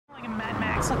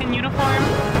nice looking uniform.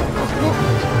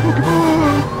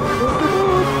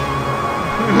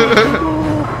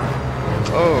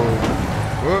 Oh,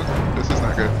 whoop. This is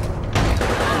not good.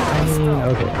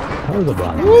 Okay, that was a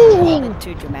bomb. Woo!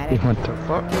 Too dramatic. What the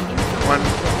fuck?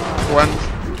 One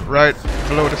right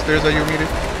below the stairs that you needed.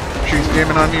 She's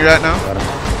aiming on me right now.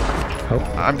 Oh.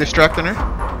 I'm distracting her.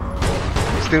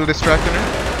 Still distracting her.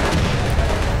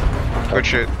 Good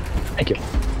shit. Thank you.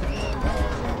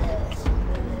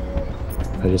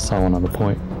 I just saw one on the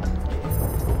point.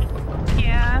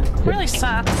 Yeah, really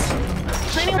sucks.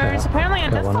 There's apparently a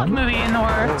Deathlock movie in the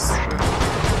works.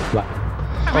 What?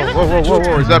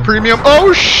 Whoa. Is that premium?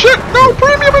 Oh shit! No,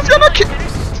 premium is gonna kill.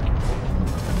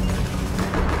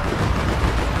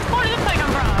 Where did this guy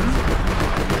come from?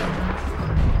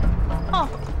 Oh.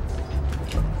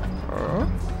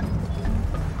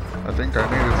 I think I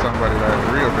needed somebody like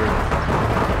real good.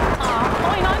 Oh,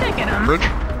 wait, no, I did get him. Bridge?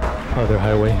 Other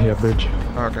highway, yeah, bridge.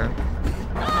 Okay.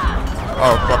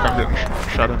 Oh fuck, I'm getting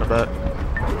shot in the back.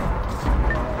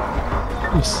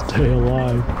 Stay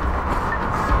alive.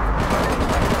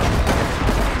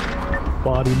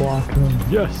 Body block him.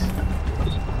 Yes.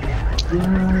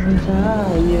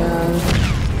 Yeah.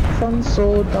 Fun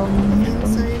so dumb.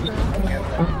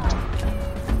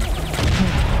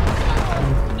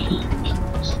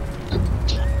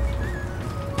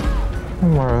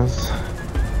 Mars.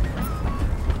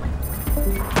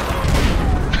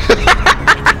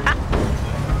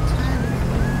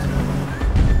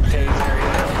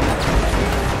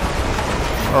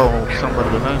 Oh, somebody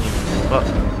behind me. Fuck.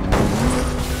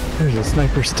 There's a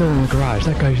sniper still in the garage.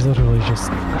 That guy's literally just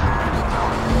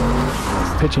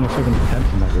pitching a freaking tent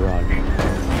in that garage.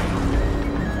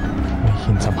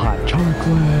 Making some hot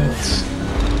chocolates.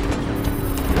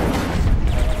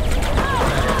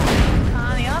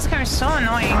 The Oscar is so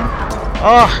annoying.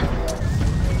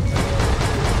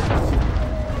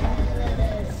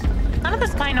 How did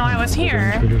this guy know I was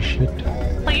here?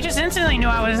 Like, he just instantly knew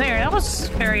I was there. That was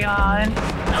very odd.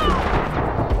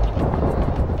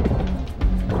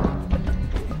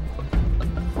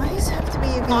 Why does it have to be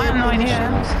a Oh, I have no idea.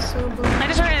 So boring. I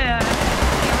just heard that.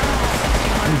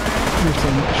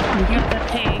 You have to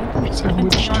pay. Coming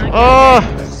towards you.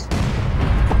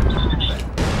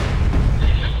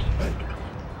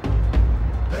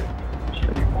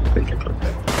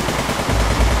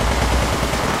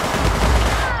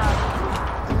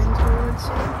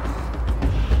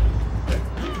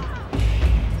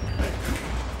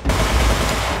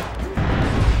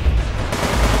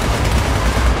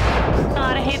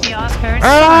 God, I hate the Oscars.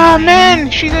 Oh man,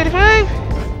 she's 85.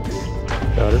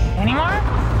 Got it. Anymore?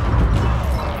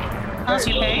 Unless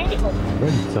you pay.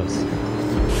 Princess.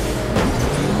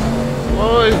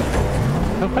 Boy.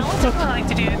 How long do I like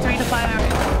to do? 3 to 5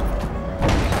 hours.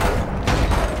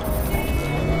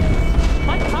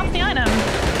 What? Pop the item.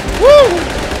 Woo!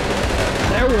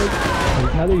 There we go.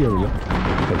 Another yo-yo.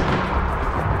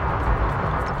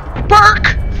 Bark!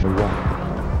 We won.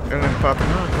 And then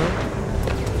popping on, bro.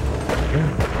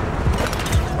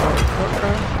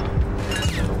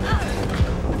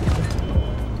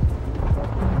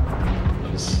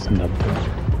 Just snubbed her.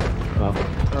 Well,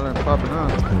 And then popping on.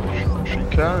 She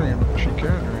carrying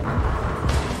right now.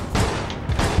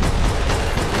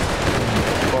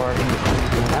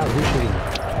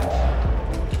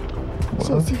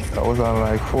 That was on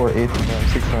like 480 and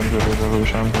 600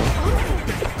 resolution.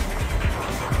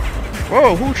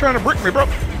 Whoa, who trying to brick me, bro?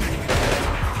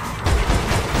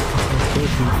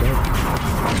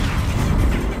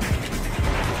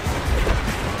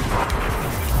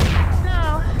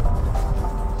 No.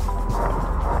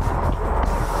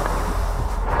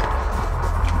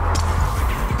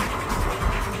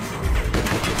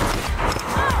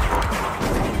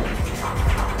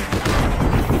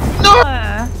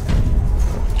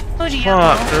 Fuji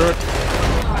Fuck, dude.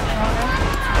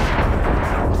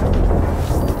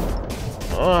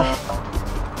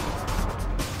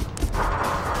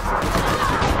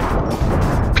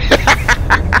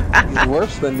 He's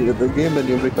worse than the game than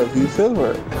you because he's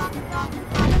silver.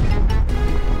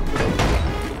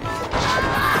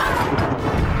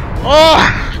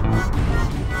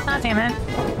 God damn it.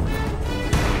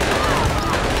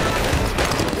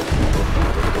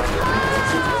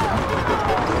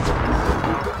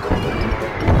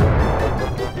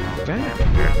 Damn,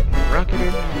 they're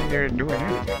rocketing and they're doing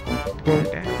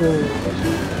everything.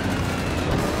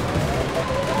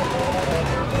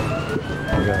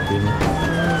 I got demon.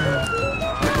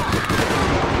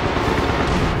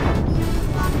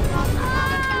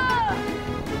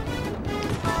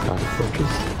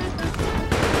 Cockroaches.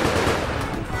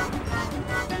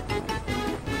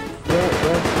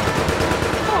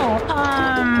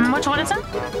 Oh, which one Citizen?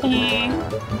 He...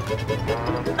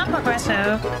 Not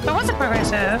progressive. Or was it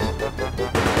progressive? I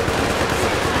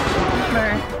don't remember.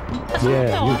 Let's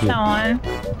Yeah, watch you that one.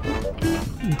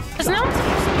 Isn't that one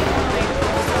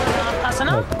close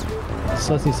enough?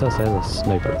 Sussy Sus has a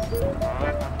sniper.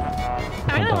 I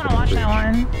really want to watch that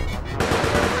one.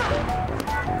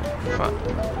 Fuck.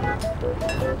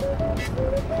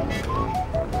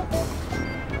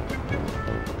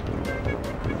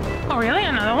 Oh, really?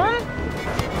 Another one?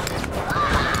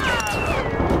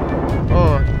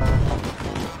 Oh.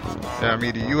 Yeah,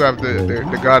 Meaty, you have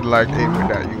the godlike aim with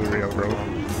that, you real, bro. Nah,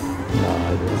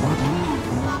 I didn't.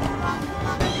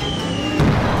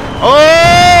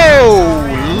 Oh!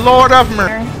 Lord of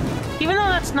mercy. Even though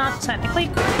that's not technically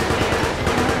good.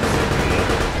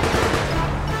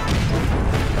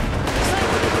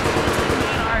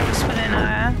 Arcs within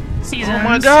seasons. Oh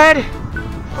my god!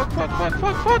 Fuck, fuck, fuck,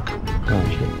 fuck, fuck! Oh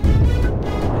shit.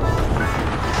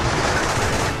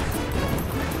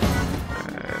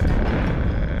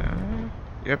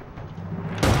 Yep.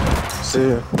 Sí.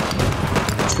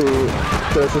 Sí.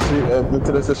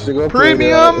 Entonces llegó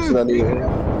Premium!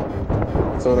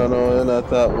 So no, not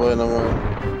that way no more.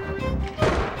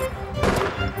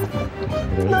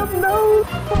 No!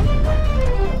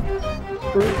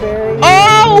 Fruitberry.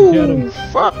 Oh! Get him.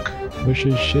 Fuck! Wish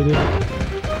his shit in.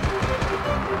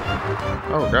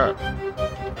 Oh god.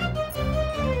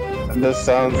 And this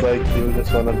sounds like you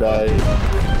just wanna die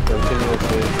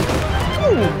continuously.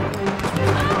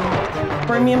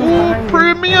 Premium is Ooh, behind you.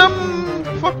 premium!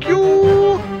 Fuck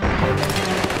you!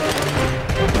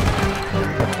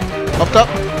 Up top.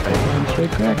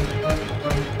 Straight crack.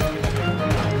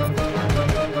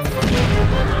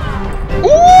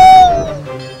 Ooh!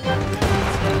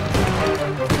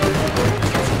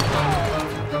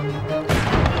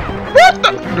 What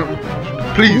the? No.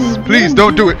 Please,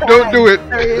 don't do it. Don't do it.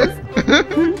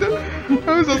 I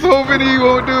was just hoping he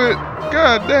won't do it.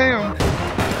 God damn.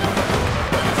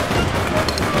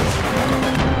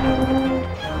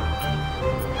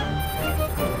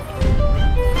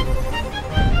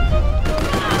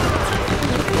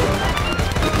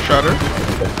 Shot her.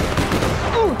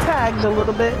 Ooh, tagged a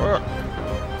little bit.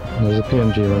 There's a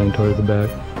PMG running towards the back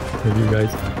of you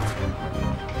guys.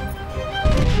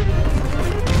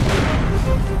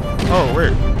 Oh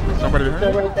wait, somebody behind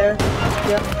They're me? right there.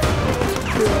 Yep.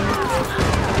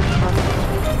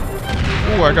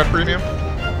 Ooh, I got premium.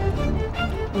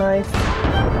 Nice.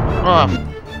 Oh.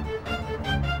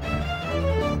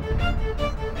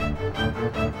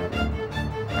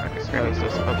 This guy is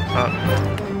just up top.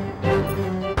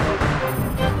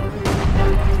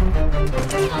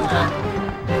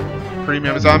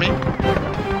 Premium is on me.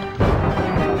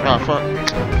 Ah, fuck.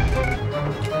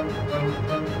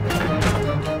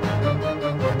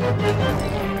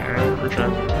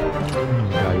 Retread.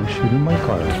 Guy who's shooting my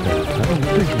car. I don't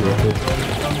appreciate it.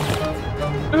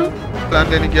 And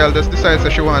then the girl just decides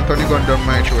that she wants to turn the gun down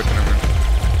my throat.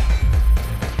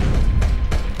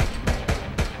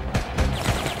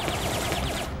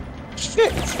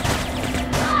 Shit!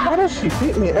 Why does she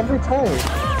beat me every time?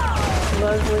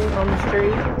 Leslie on the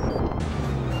street.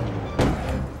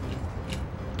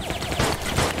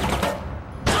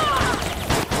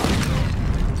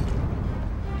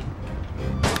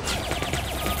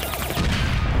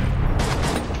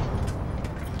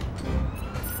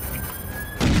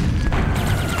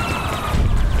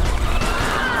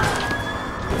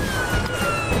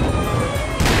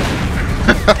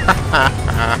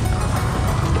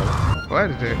 Why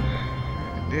did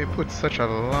they put such a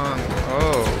long...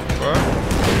 Oh, fuck.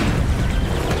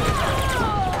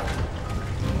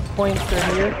 Points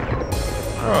are here.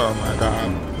 Oh my god.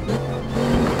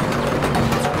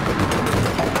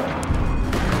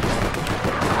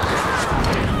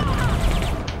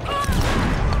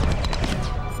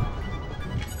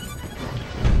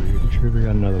 Pretty sure we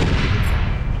got another one.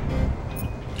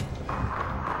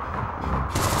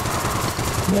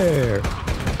 There!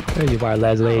 There you are,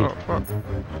 Leslie. Oh, fuck.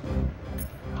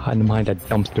 Hiding behind that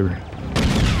dumpster.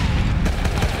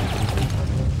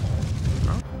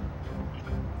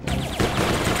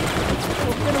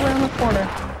 We'll get around the corner.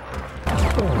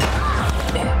 Oh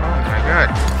my god.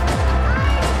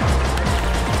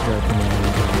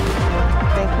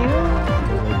 Thank you.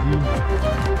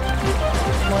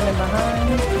 One in behind.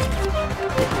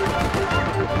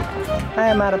 I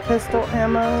am out of pistol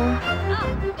ammo.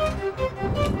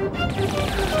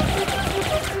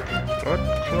 Blood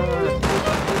clot.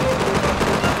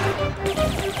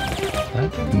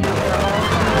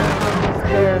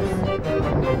 There's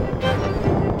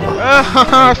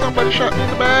Ah, somebody shot me in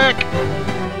the back.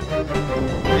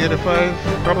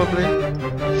 85, probably. I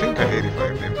think I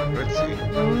 85 him. Let's see.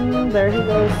 There he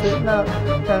goes, sitting up,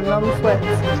 turning on the sweats.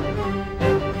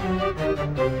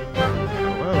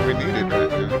 Well, we need it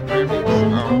right now. Maybe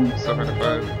it's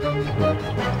 75.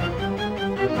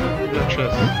 Your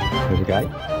chest. There's a guy.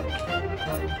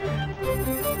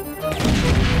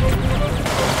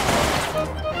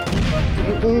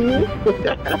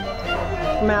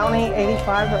 Mountie,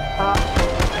 85 up top.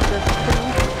 There's two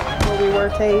where we were,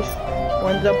 Tage.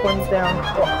 One's up, one's down.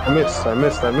 I missed.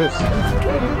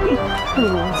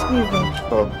 Excuse me.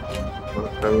 Oh.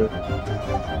 I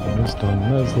missed on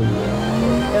Leslie.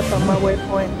 That's on my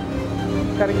waypoint.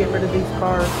 Gotta get rid of these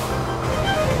cars.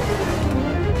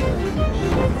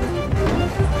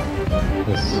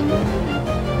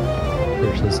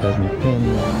 This has me pinned.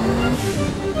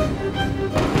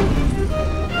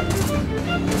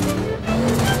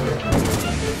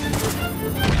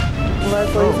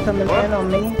 Leslie's coming in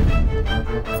on me.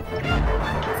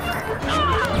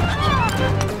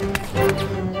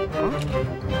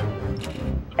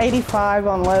 $85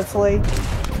 on Leslie.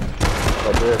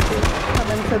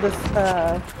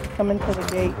 Coming to the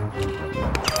gate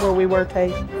where we were,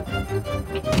 Tage.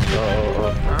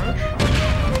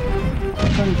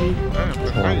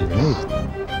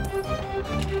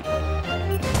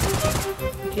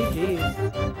 GG's.